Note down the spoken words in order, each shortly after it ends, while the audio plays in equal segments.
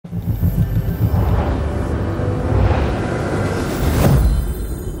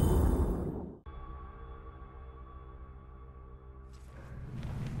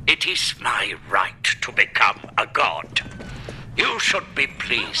It is my right to become a god. You should be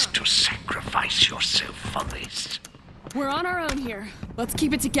pleased to sacrifice yourself for this. We're on our own here. Let's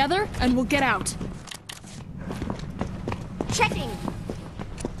keep it together, and we'll get out. Checking.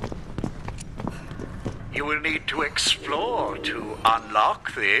 You will need to explore to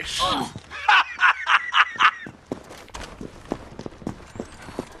unlock this.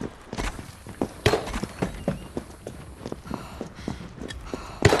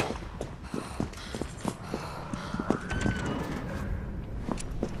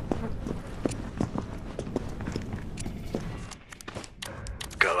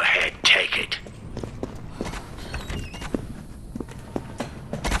 Go ahead, take it.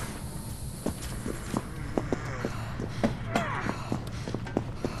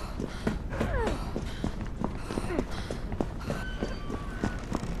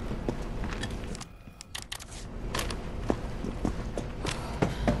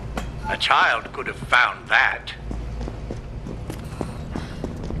 A child could have found that.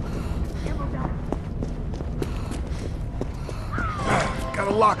 Got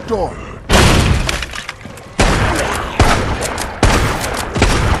a locked door.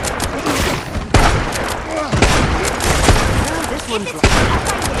 This one's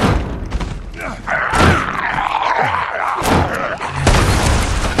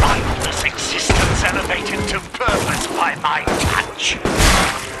Lifeless existence elevated to purpose by my touch.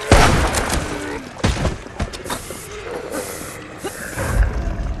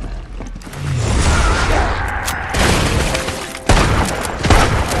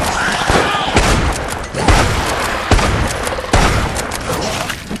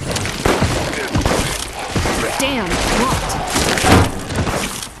 Damn, locked.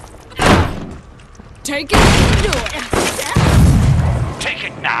 Take it to the door. Take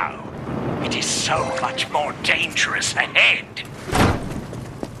it now. It is so much more dangerous ahead.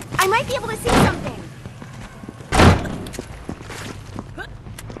 I might be able to see something.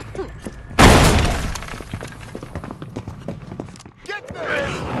 Get there!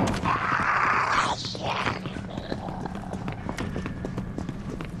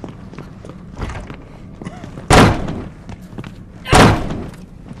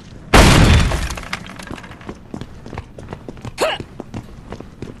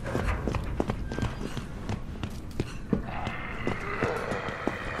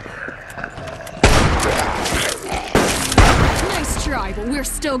 Nice try, but we're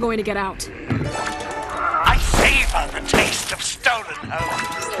still going to get out. I savor the taste of stolen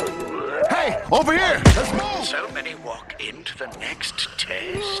home. Hey, over here! Let's move! So many walk into the next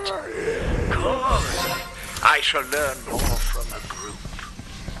test. Good. I shall learn more from a group.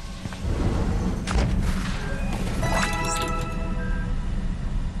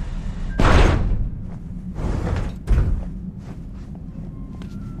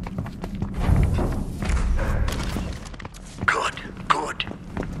 Good.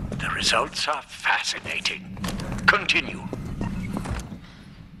 The results are fascinating. Continue.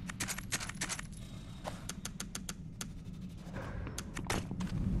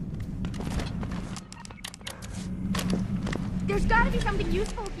 There's gotta be something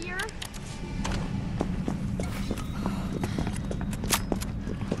useful here.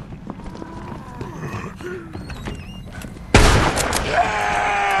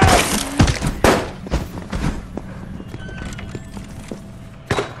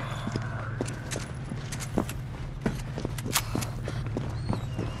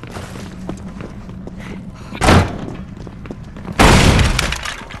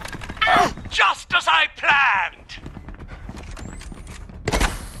 Just as I planned!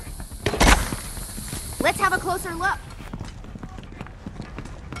 Let's have a closer look.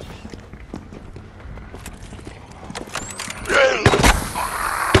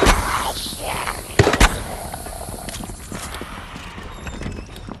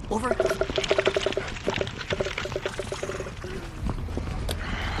 Over.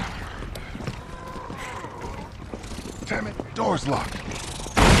 Damn it, door's locked.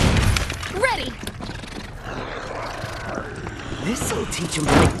 Ready! This'll teach him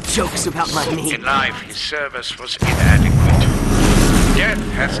to make jokes about my name. In life, his service was inadequate. Death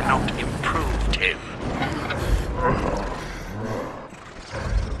has not improved him.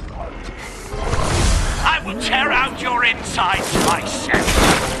 I will tear out your insides myself.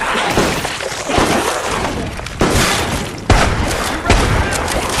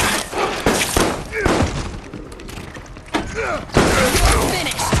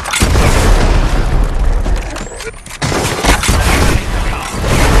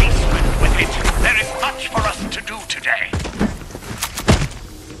 There is much for us to do today.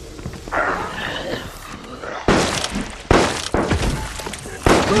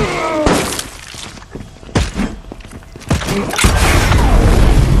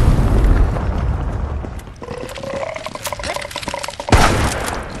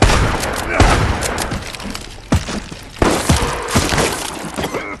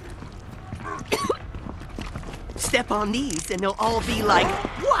 on these and they'll all be like,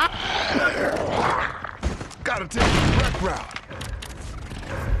 what? Gotta take the direct route.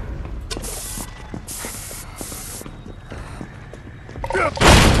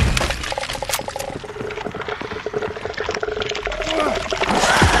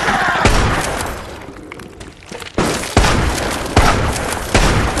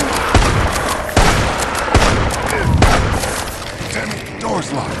 Damn it,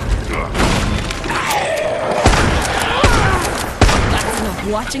 door's locked. That's enough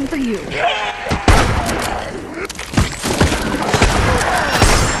watching for you.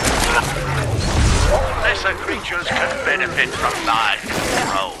 Lesser creatures can benefit from my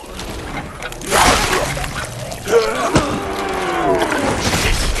control.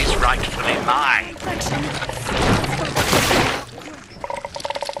 This is rightfully mine.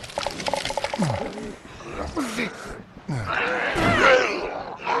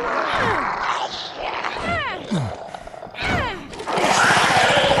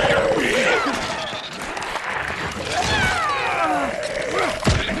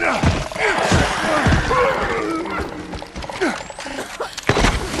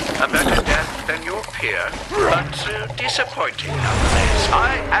 A better death than your peer, but disappointing nonetheless.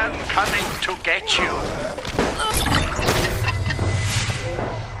 I am coming to get you.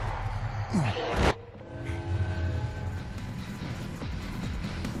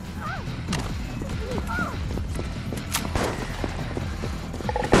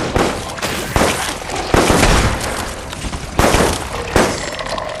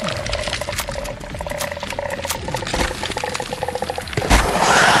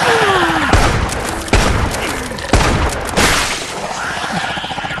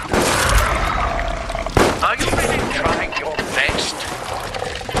 Are you really trying your best?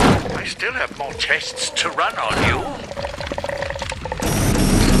 I still have more tests to run on you.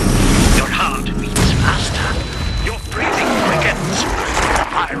 Your heart beats faster. Your breathing quickens. The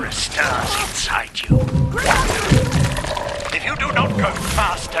virus stirs inside you. If you do not go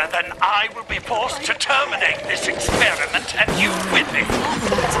faster, then I will be forced to terminate this experiment, and you with it.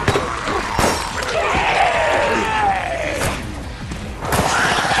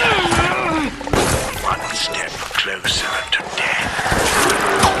 One step closer to death.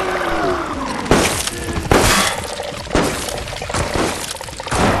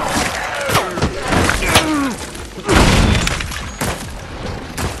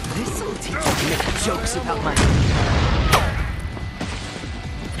 This'll teach you to make jokes about my name.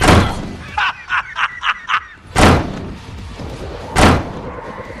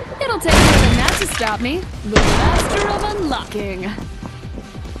 It'll take more than that to stop me. The master of unlocking.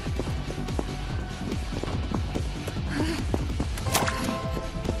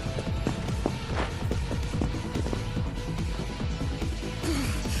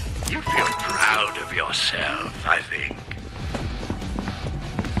 You feel proud of yourself, I think.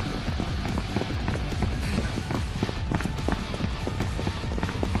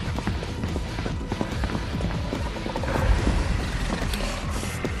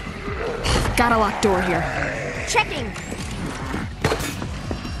 Got a locked door here. Checking.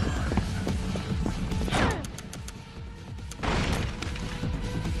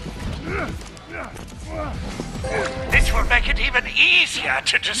 This will make it even easier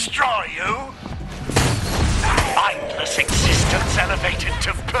to destroy you. Mindless existence elevated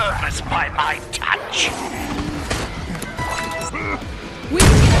to purpose by my touch. We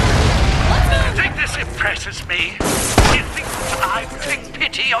can get it. You think this impresses me? You think I would take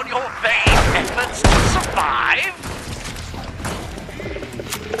pity on your vain efforts to survive?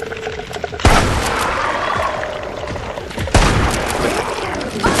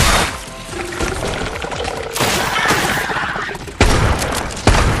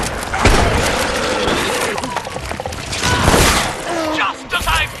 Just as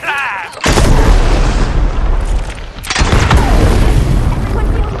I planned! Everyone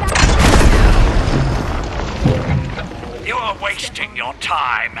feeling better? You are wasting your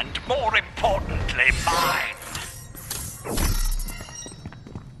time, and more importantly, mine.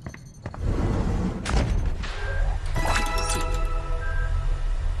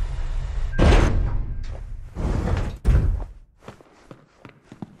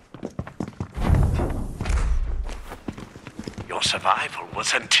 Your survival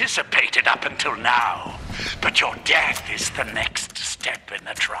was anticipated up until now, but your death is the next step in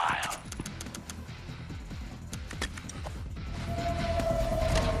the trial.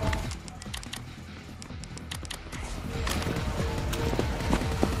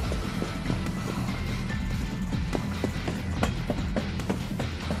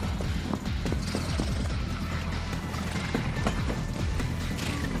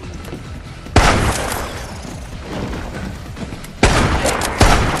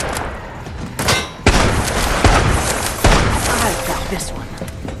 this one.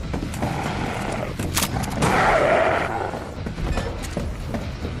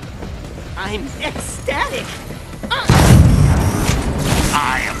 I'm ecstatic!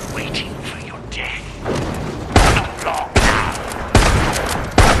 I am waiting for your day. Not long now.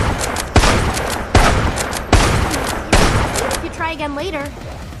 If you try again later.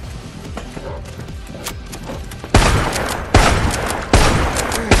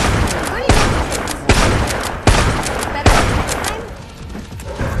 Better next time?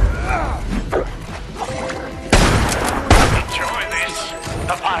 Enjoy this.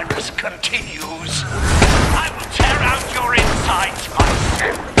 The virus continues. I will tear out your insides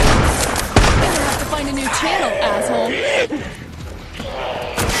myself. Gonna have to find a new channel, asshole.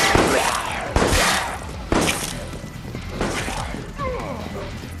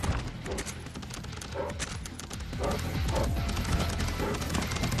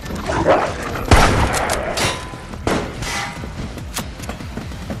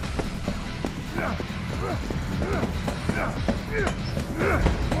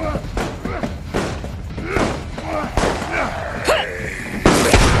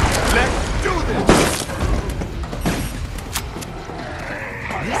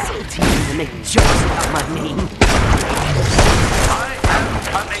 This'll teach him to make jokes about my name. I am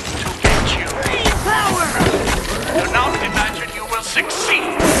coming to get you. Power! Do not imagine you will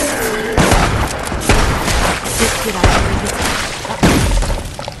succeed. Did I bring it?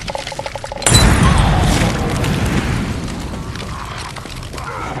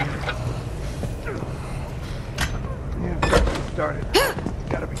 Started.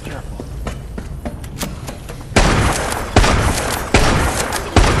 Gotta be careful.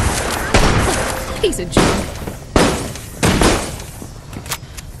 Piece of junk.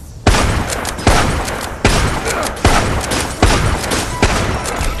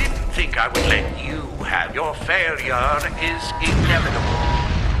 Didn't think I would let you have your failure is inevitable.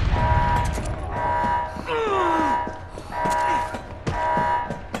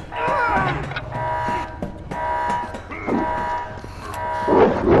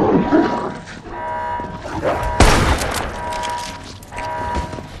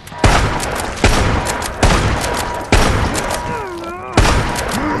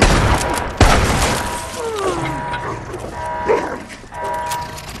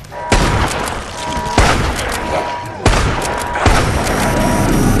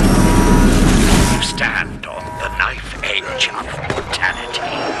 You stand on the knife edge of mortality.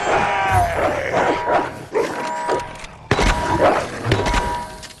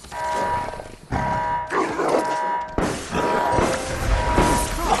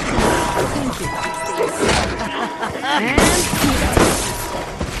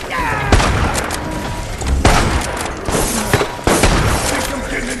 Think I'm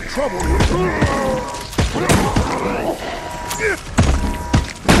getting in trouble here.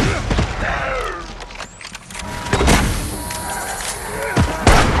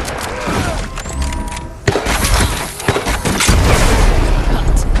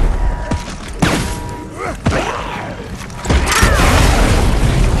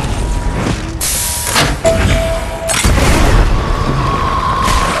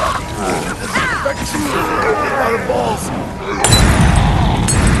 Out of balls.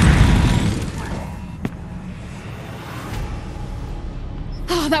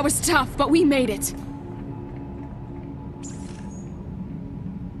 Oh, that was tough, but we made it.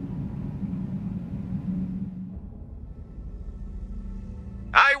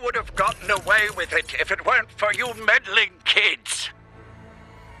 I would have gotten away with it if it weren't for you meddling kids.